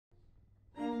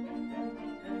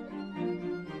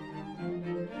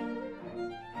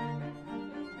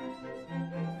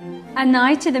And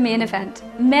now to the main event.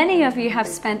 Many of you have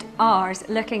spent hours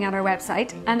looking at our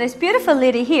website, and this beautiful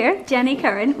lady here, Jenny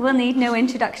Curran, will need no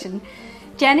introduction.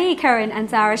 Jenny Curran and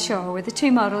Zara Shaw were the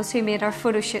two models who made our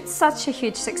photo shoot such a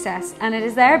huge success, and it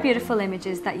is their beautiful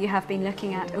images that you have been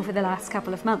looking at over the last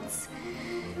couple of months.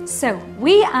 So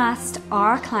we asked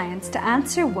our clients to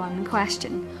answer one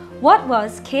question. What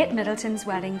was Kate Middleton's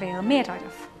wedding veil made out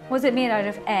of? Was it made out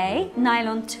of A,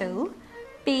 nylon tulle,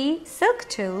 B, silk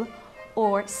tulle,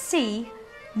 or C,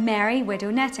 Merry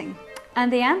Widow netting?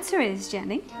 And the answer is,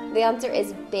 Jenny? The answer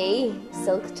is B,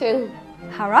 silk tulle.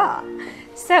 Hurrah!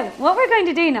 So what we're going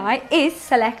to do now is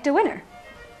select a winner.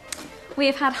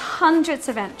 We've had hundreds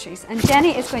of entries, and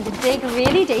Jenny is going to dig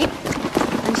really deep,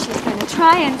 and she's going to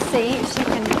try and see if she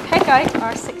can pick out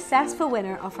our successful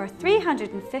winner of our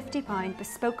 £350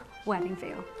 bespoke wedding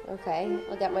veil. Okay,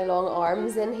 I'll get my long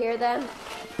arms in here then.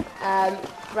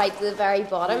 Right to the very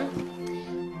bottom.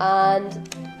 And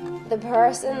the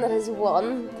person that has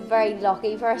won, the very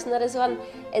lucky person that has won,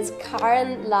 is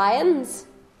Karen Lyons.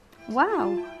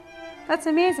 Wow, that's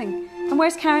amazing. And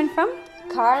where's Karen from?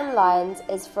 Karen Lyons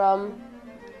is from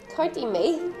County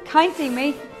Meath. County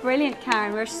Meath. Brilliant,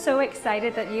 Karen. We're so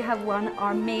excited that you have won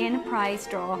our main prize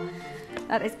draw.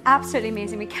 That is absolutely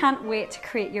amazing. We can't wait to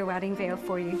create your wedding veil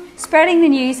for you. Spreading the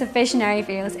news of visionary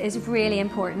veils is really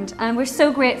important, and we're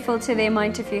so grateful to the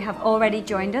amount of you who have already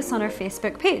joined us on our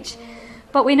Facebook page.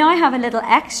 But we now have a little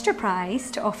extra prize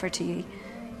to offer to you.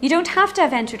 You don't have to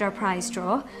have entered our prize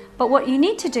draw, but what you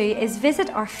need to do is visit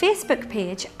our Facebook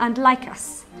page and like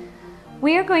us.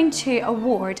 We are going to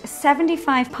award a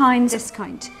 £75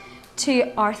 discount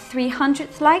to our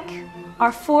 300th like,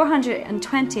 our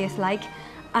 420th like,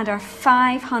 and our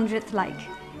 500th like.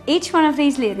 Each one of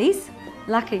these ladies,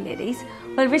 lucky ladies,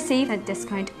 will receive a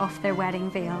discount off their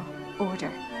wedding veil order.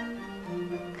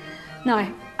 Now,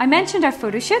 I mentioned our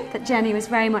photo shoot that Jenny was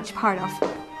very much part of,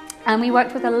 and we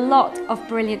worked with a lot of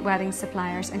brilliant wedding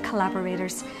suppliers and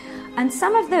collaborators, and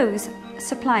some of those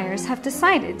suppliers have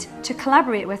decided to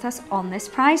collaborate with us on this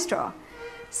prize draw.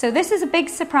 So this is a big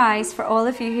surprise for all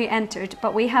of you who entered,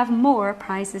 but we have more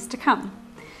prizes to come.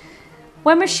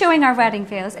 When we're showing our wedding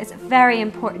veils, it's very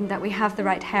important that we have the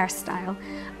right hairstyle,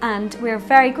 and we're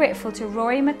very grateful to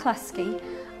Rory McCluskey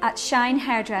at Shine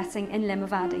Hairdressing in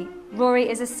Limavady. Rory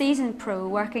is a seasoned pro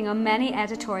working on many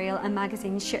editorial and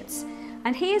magazine shoots,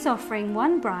 and he is offering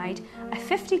one bride a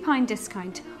 £50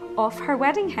 discount off her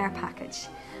wedding hair package.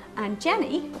 And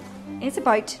Jenny is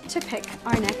about to pick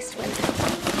our next winner.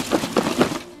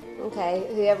 Okay,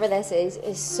 whoever this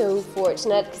is so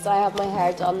fortunate because I have my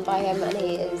hair done by him and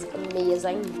he is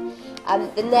amazing.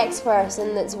 The next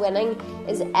person that's winning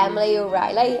is Emily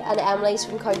O'Reilly, and Emily's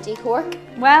from County Cork.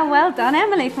 Well done,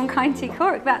 Emily from County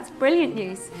Cork. That's brilliant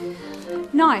news.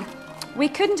 Now, we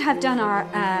couldn't have done our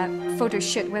photo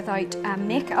shoot without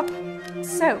makeup,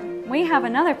 so we have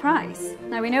another prize.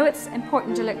 Now, we know it's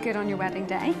important to look good on your wedding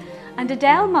day, and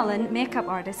Adele Mullen, makeup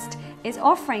artist, is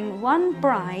offering one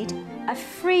bride a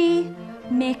free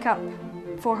makeup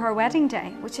for her wedding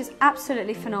day, which is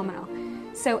absolutely phenomenal.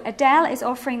 So Adele is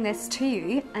offering this to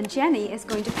you, and Jenny is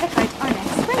going to pick out our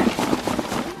next winner.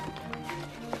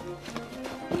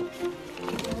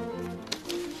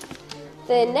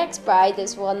 The next bride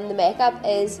that's won the makeup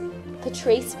is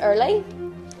Patrice Early.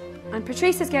 And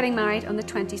Patrice is getting married on the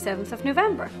 27th of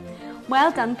November.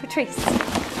 Well done, Patrice.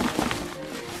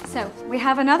 So, we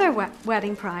have another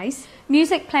wedding prize.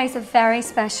 Music plays a very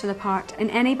special part in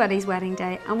anybody's wedding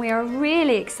day, and we are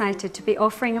really excited to be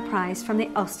offering a prize from the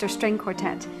Ulster String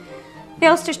Quartet. The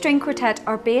Ulster String Quartet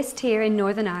are based here in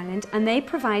Northern Ireland, and they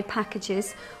provide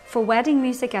packages for wedding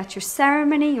music at your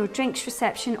ceremony, your drinks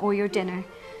reception or your dinner.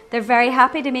 They're very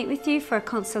happy to meet with you for a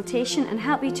consultation and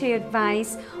help you to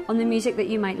advise on the music that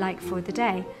you might like for the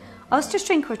day. Ulster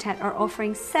String Quartet are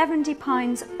offering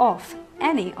 £70 off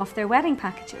any of their wedding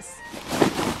packages.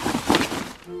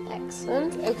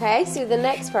 Excellent. Okay, so the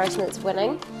next person that's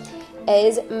winning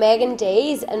is Megan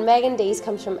Dees, and Megan Dees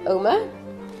comes from Oma.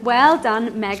 Well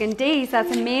done, Megan Dees.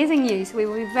 That's amazing news. We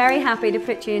will be very happy to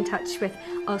put you in touch with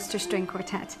Ulster String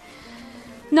Quartet.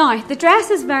 Now, the dress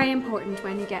is very important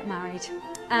when you get married,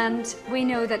 and we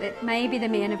know that it may be the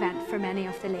main event for many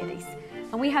of the ladies.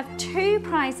 And we have two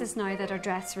prizes now that are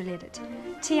dress related.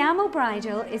 Ti Amo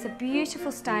Bridal is a beautiful,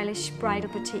 stylish bridal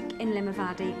boutique in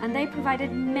Limavady, and they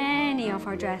provided many of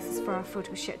our dresses for our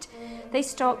photo shoot. They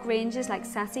stock ranges like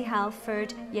Sassy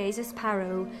Halford, Jesus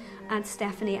Parot and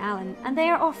Stephanie Allen, and they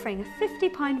are offering a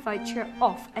 £50 voucher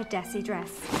off a Desi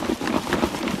dress.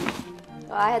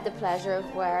 I had the pleasure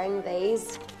of wearing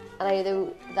these, And I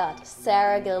know that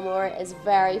Sarah Gilmore is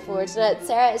very fortunate.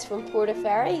 Sarah is from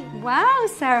Portaferry. Wow,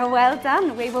 Sarah, well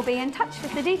done. We will be in touch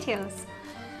with the details.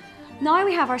 Now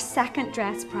we have our second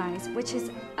dress prize, which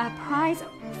is a prize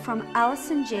from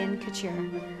Alison Jane Couture.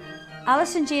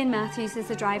 Alison Jane Matthews is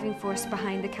the driving force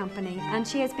behind the company, and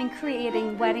she has been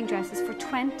creating wedding dresses for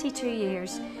 22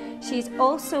 years. She is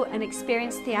also an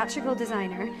experienced theatrical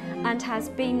designer and has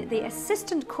been the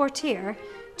assistant courtier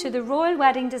to the royal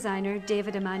wedding designer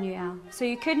David Emmanuel, so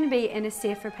you couldn't be in a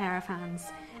safer pair of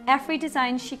hands. Every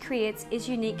design she creates is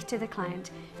unique to the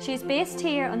client. She is based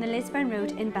here on the Lisburn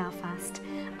Road in Belfast,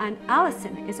 and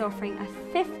Alison is offering a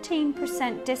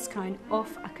 15% discount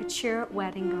off a couture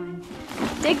wedding gown.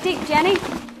 Dig deep, Jenny.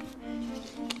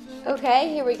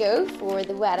 Okay, here we go. For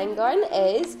the wedding gown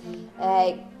is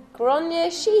Grania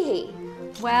Sheehy.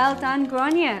 Well done,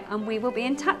 Grania, and we will be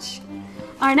in touch.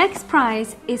 Our next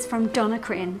prize is from Donna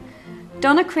Crane.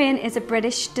 Donna Crane is a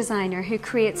British designer who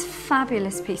creates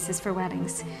fabulous pieces for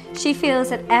weddings. She feels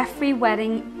that every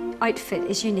wedding outfit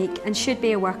is unique and should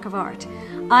be a work of art.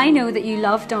 I know that you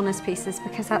love Donna's pieces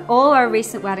because at all our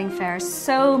recent wedding fairs,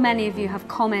 so many of you have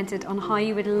commented on how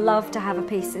you would love to have a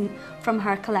piece from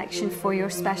her collection for your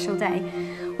special day.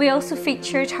 We also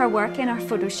featured her work in our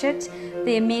photo shoot,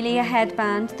 the Amelia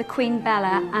headband, the Queen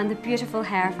Bella and the beautiful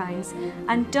hair vines.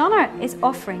 And Donna is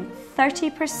offering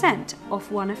 30%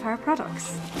 off one of her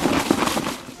products.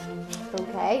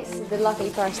 Okay, so the lucky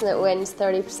person that wins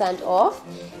 30% off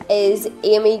is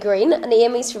Amy Green, and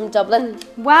Amy's from Dublin.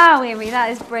 Wow, Amy, that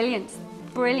is brilliant.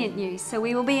 Brilliant news. So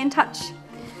we will be in touch.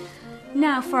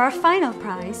 Now for our final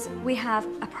prize, we have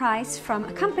a prize from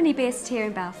a company based here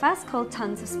in Belfast called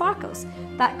Tons of Sparkles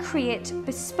that create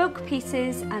bespoke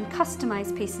pieces and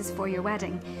customised pieces for your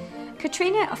wedding.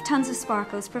 Katrina of Tons of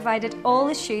Sparkles provided all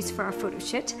the shoes for our photo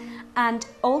shoot and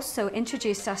also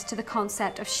introduced us to the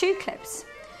concept of shoe clips.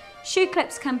 Shoe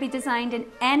clips can be designed in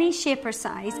any shape or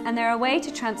size, and they're a way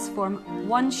to transform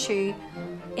one shoe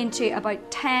into about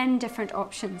 10 different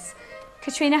options.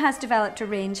 Katrina has developed a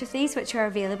range of these which are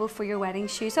available for your wedding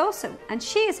shoes also, and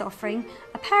she is offering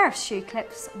a pair of shoe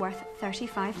clips worth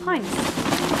 £35.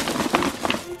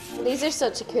 These are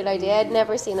such a cool idea. I'd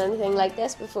never seen anything like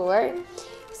this before.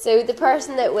 So the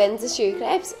person that wins the shoe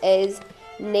clips is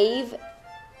Neve.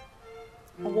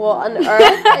 What on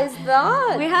earth is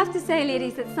that? We have to say,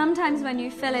 ladies, that sometimes when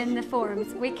you fill in the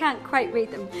forms, we can't quite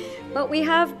read them. But we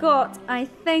have got, I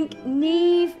think,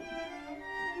 Neve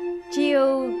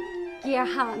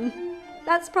Geoghehan.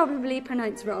 That's probably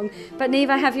pronounced wrong. But Neve,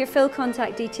 I have your full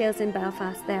contact details in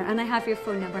Belfast there, and I have your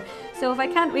phone number. So if I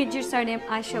can't read your surname,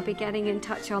 I shall be getting in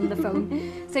touch on the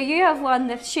phone. So you have won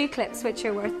the shoe clips, which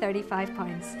are worth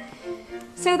 £35.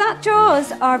 So that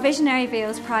draws our Visionary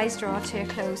Veils prize draw to a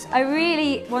close. I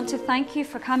really want to thank you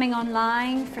for coming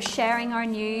online, for sharing our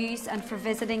news and for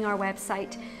visiting our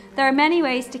website. There are many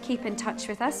ways to keep in touch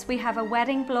with us. We have a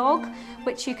wedding blog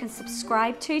which you can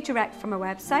subscribe to direct from our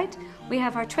website. We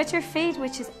have our Twitter feed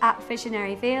which is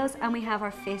 @VisionaryVeils, and we have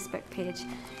our Facebook page.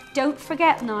 Don't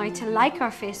forget now to like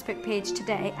our Facebook page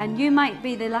today, and you might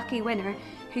be the lucky winner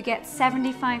who gets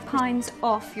 £75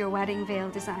 off your wedding veil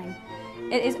design.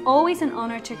 It is always an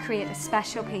honour to create a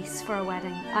special piece for a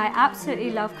wedding. I absolutely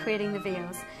love creating the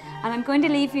veils, and I'm going to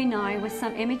leave you now with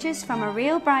some images from a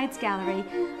real bride's gallery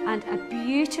and a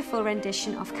beautiful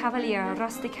rendition of Cavaliera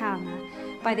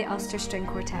Rusticana by the Ulster String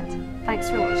Quartet. Thanks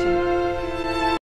for watching.